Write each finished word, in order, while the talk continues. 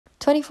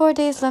24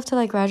 days left till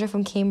I graduate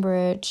from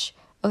Cambridge.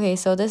 Okay,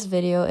 so this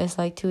video is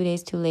like 2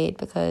 days too late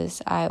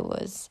because I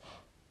was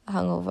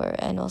hungover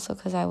and also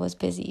because I was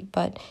busy.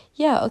 But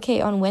yeah,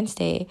 okay, on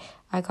Wednesday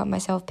I got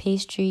myself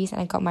pastries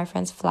and I got my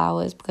friends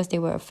flowers because they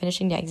were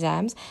finishing their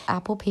exams.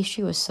 Apple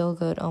pastry was so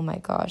good. Oh my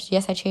gosh.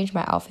 Yes, I changed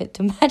my outfit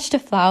to match the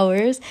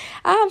flowers.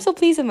 I'm so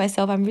pleased with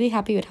myself. I'm really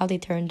happy with how they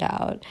turned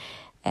out.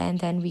 And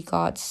then we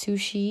got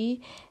sushi,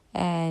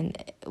 and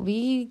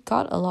we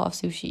got a lot of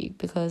sushi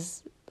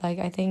because like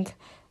I think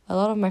a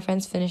lot of my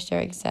friends finished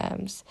their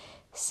exams.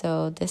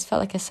 So this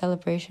felt like a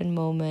celebration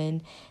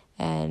moment,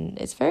 and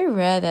it's very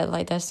rare that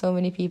like there's so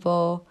many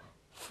people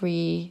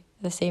free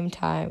at the same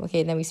time.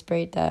 Okay, then we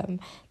sprayed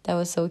them. That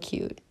was so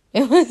cute.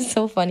 It was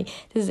so funny.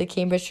 This is a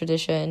Cambridge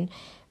tradition.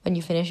 When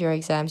you finish your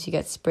exams, you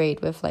get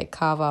sprayed with like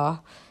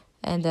cava.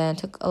 And then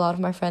took a lot of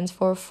my friends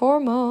for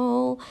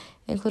formal,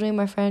 including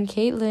my friend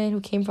Caitlin,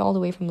 who came from all the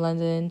way from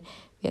London.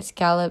 We had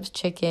scallops,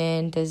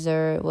 chicken,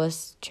 dessert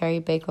was cherry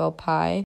bakewell pie.